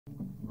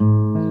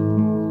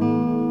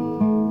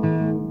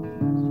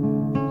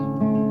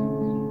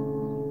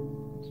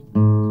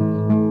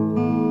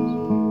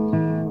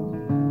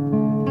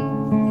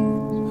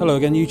Hello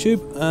again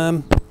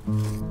YouTube,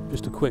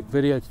 just a quick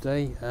video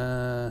today.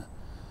 The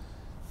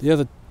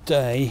other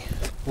day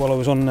while I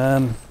was on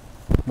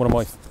one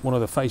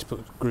of the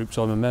Facebook groups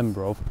I'm a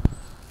member of,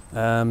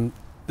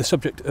 the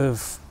subject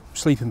of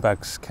sleeping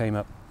bags came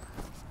up,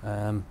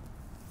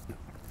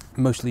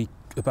 mostly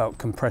about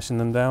compressing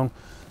them down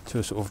to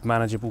a sort of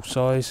manageable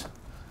size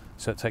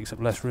so it takes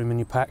up less room in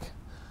your pack.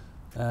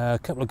 A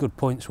couple of good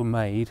points were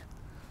made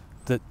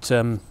that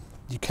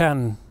you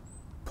can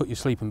put your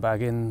sleeping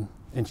bag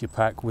into your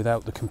pack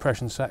without the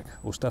compression sack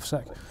or stuff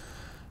sack,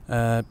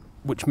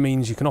 which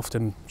means you can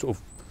often sort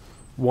of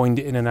wind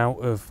it in and out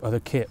of other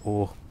kit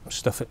or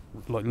stuff it,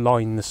 like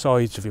line the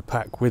sides of your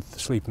pack with the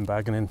sleeping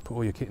bag and then put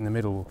all your kit in the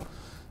middle,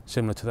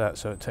 similar to that,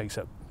 so it takes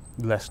up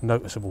less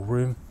noticeable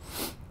room.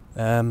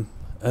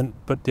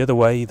 But the other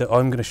way that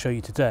I'm going to show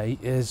you today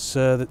is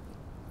that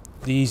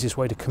the easiest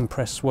way to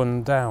compress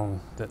one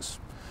down that's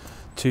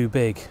too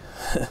big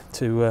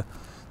to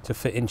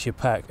fit into your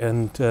pack,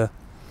 and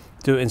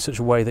do it in such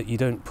a way that you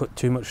don't put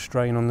too much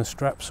strain on the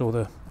straps or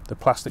the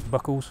plastic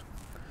buckles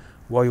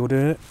while you're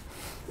doing it.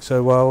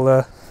 So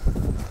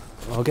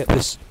I'll get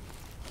this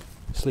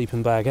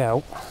sleeping bag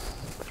out.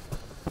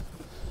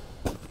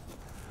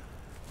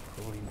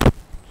 Probably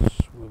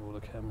swivel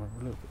the camera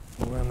a little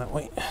bit around that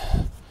way.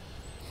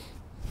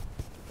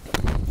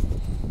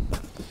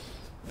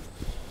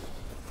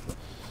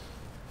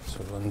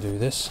 So I'll undo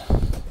this.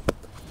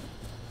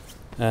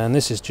 And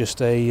this is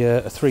just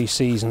a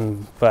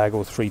 3-season bag,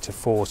 or 3 to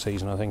 4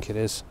 season I think it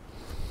is.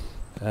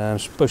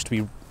 It's supposed to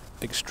be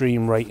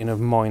extreme rating of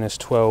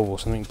 -12 or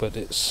something, but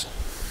it's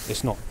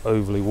not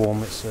overly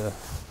warm. It's a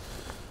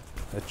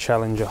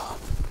Challenger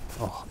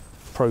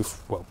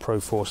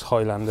Proforce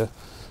Highlander,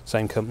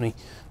 same company,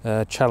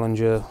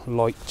 Challenger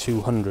Light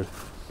 200.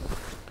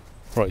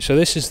 Right, so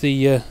this is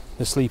the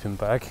sleeping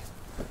bag,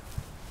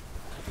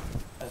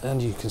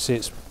 and you can see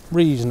it's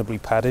reasonably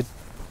padded.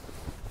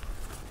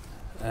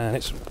 And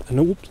it's a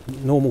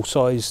normal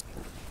sized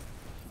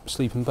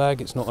sleeping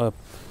bag. It's not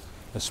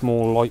a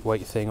small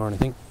lightweight thing or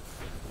anything.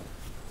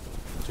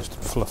 Just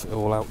fluff it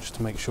all out just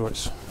to make sure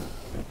it's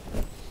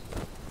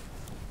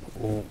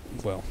all,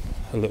 well,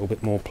 a little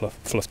bit more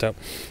fluffed out.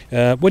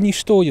 When you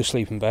store your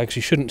sleeping bags,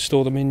 you shouldn't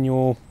store them in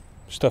your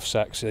stuff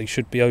sacks. They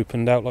should be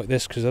opened out like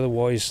this, because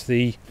otherwise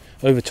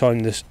over time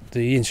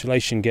the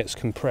insulation gets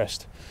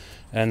compressed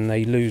and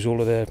they lose all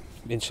of their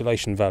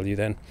insulation value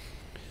then,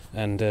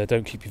 and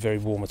don't keep you very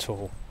warm at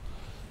all.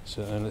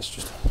 So let's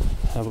just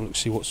have a look,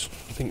 see what's,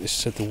 I think this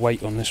said the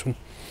weight on this one.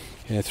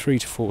 Yeah, 3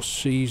 to 4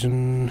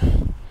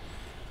 season,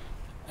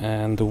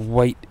 and the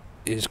weight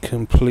is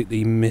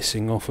completely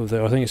missing off of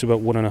there. I think it's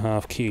about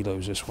 1.5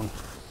 kilos, this one.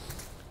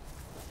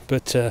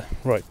 But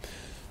right,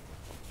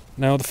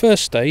 now the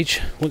first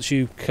stage, once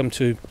you come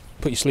to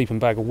put your sleeping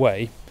bag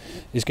away,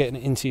 is getting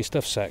it into your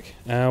stuff sack.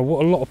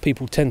 What a lot of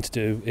people tend to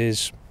do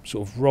is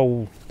sort of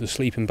roll the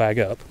sleeping bag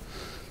up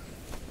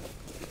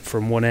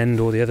from one end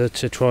or the other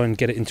to try and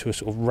get it into a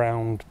sort of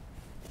round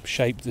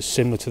shape that's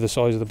similar to the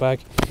size of the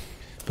bag,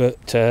 but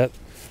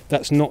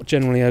that's not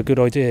generally a good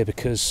idea,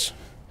 because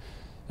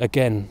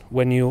again,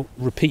 when you're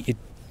repeated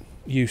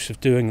use of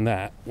doing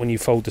that, when you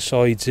fold the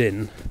sides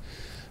in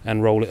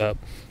and roll it up,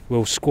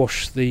 will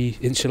squash the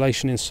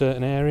insulation in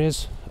certain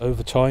areas.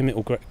 Over time it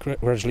will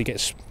gradually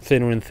get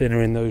thinner and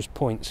thinner in those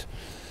points.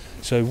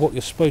 So what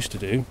you're supposed to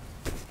do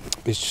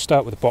is just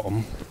start with the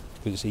bottom,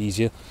 because it's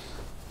easier,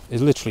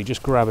 is literally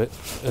just grab it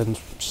and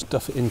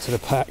stuff it into the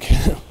pack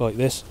like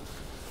this,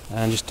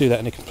 and just do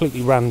that in a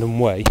completely random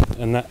way,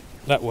 and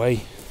that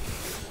way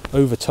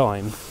over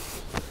time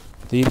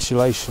the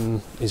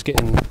insulation is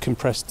getting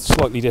compressed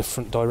slightly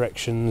different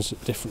directions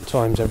at different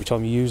times every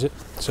time you use it,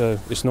 so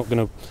it's not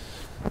going to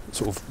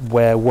sort of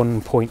wear one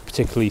point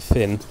particularly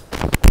thin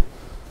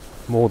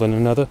more than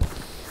another.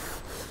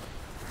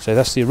 So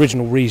that's the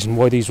original reason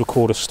why these were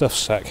called a stuff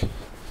sack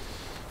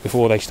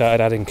before they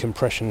started adding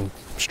compression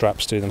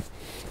straps to them.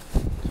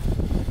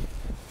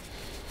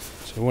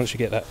 So once you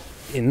get that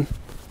in,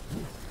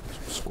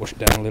 squash it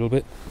down a little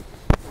bit,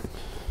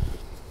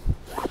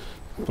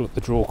 pull up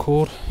the draw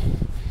cord.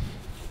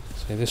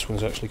 So this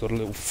one's actually got a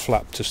little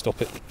flap to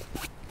stop it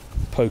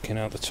poking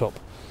out the top,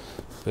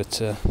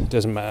 but it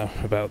doesn't matter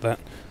about that.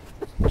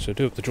 So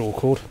do up the draw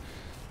cord,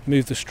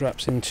 move the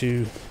straps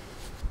into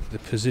the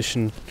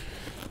position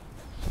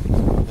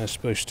they're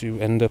supposed to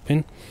end up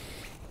in,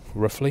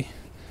 roughly,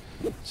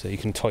 so you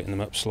can tighten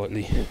them up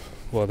slightly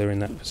while they're in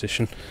that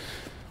position.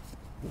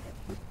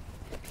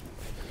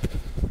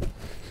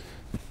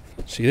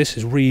 See, this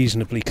is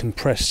reasonably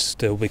compressed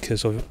still,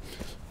 because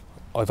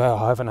I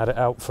haven't had it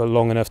out for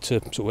long enough to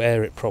sort of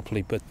air it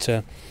properly,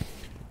 but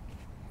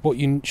what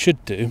you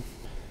should do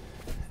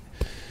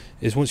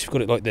is, once you've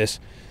got it like this,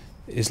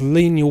 is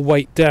lean your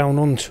weight down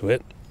onto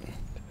it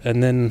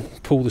and then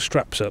pull the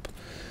straps up.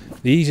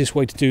 The easiest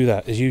way to do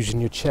that is using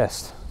your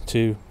chest,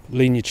 to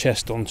lean your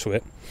chest onto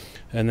it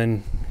and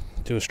then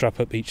do a strap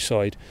up each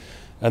side,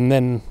 and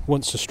then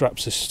once the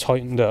straps are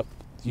tightened up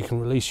you can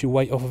release your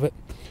weight off of it.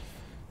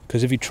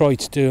 Because if you try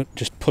to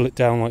just pull it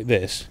down like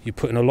this, you're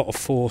putting a lot of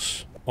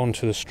force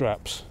onto the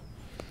straps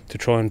to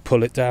try and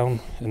pull it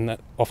down, and that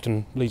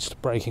often leads to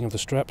breaking of the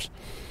straps.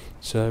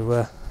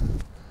 So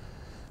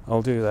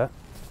I'll do that.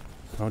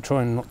 I'll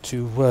try not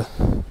to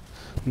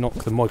knock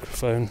the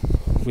microphone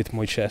with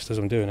my chest as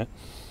I'm doing it.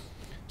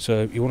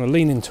 So you want to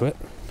lean into it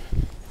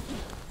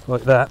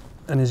like that,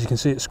 and as you can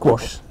see it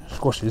squashes,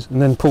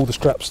 and then pull the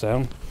straps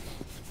down,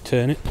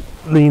 turn it,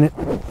 lean it,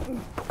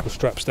 pull the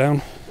straps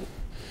down.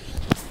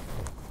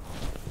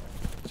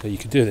 So you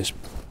could do this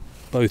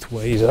both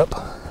ways up.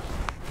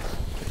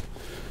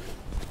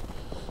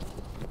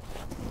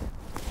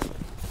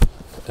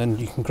 And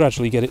you can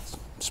gradually get it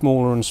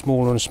smaller and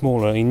smaller and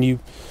smaller, and you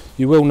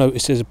will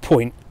notice there's a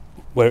point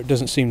where it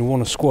doesn't seem to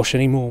want to squash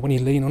anymore when you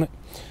lean on it,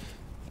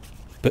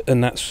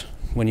 and that's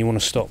when you want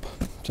to stop.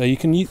 So you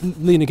can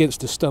lean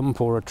against a stump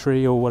or a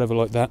tree or whatever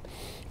like that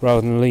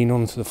rather than lean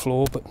onto the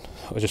floor, but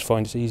I just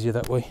find it's easier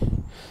that way.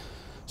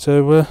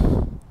 So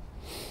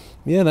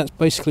yeah, that's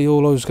basically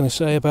all I was going to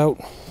say about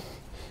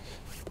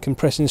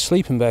compressing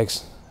sleeping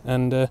bags.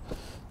 And as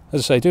I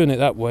say, doing it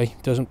that way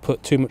doesn't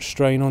put too much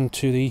strain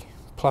onto the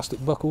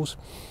plastic buckles.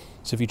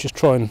 So if you just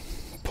try and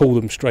pull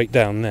them straight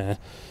down there,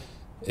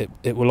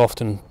 it will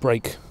often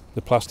break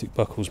the plastic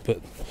buckles, but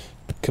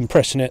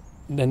compressing it,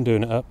 then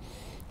doing it up,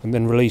 and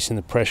then releasing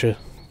the pressure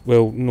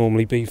will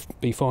normally be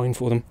fine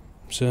for them.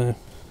 So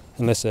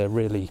unless they're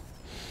really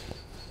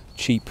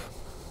cheap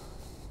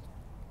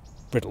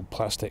brittle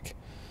plastic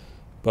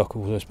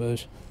buckles, I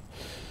suppose.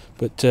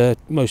 But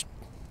most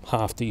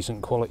half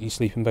decent quality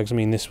sleeping bags, I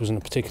mean, this wasn't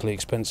a particularly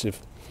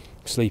expensive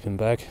sleeping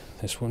bag,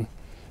 this one,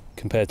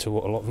 compared to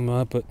what a lot of them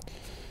are, but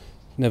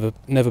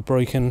never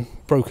broken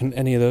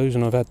any of those,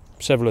 and I've had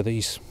several of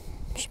these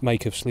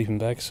make of sleeping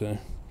bags. So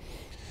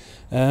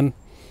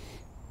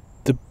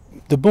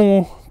the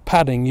more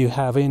padding you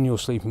have in your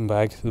sleeping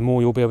bag, the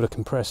more you'll be able to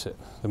compress it.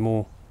 The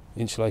more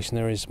insulation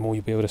there is, the more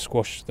you'll be able to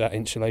squash that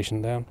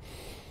insulation down.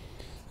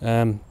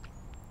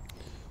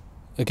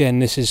 Again,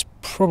 this is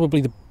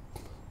probably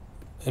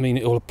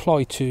it will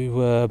apply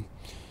to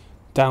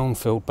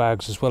down-filled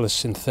bags as well as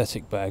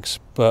synthetic bags,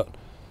 but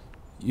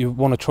you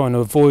want to try and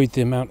avoid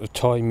the amount of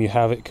time you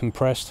have it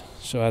compressed.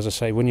 So as I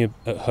say, when you're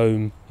at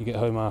home, you get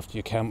home after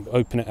your camp,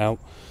 open it out,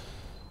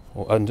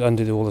 or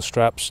undo all the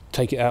straps,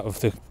 take it out of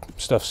the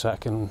stuff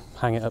sack and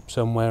hang it up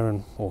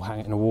somewhere, or hang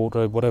it in a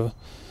wardrobe, whatever,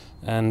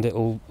 and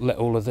it'll let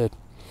all of the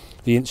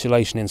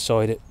insulation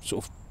inside it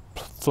sort of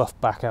fluff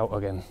back out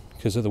again,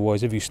 because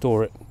otherwise if you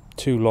store it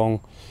too long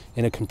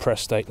in a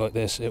compressed state like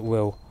this, it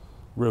will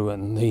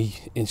ruin the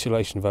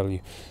insulation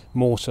value,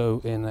 more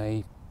so in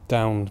a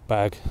down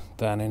bag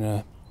than in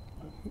a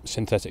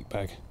synthetic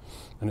bag,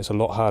 and it's a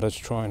lot harder to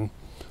try and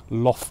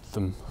loft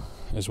them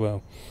as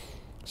well.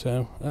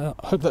 So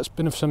I hope that's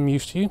been of some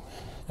use to you,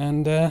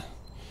 and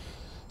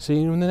see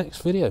you in the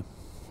next video.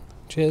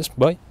 Cheers,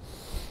 bye.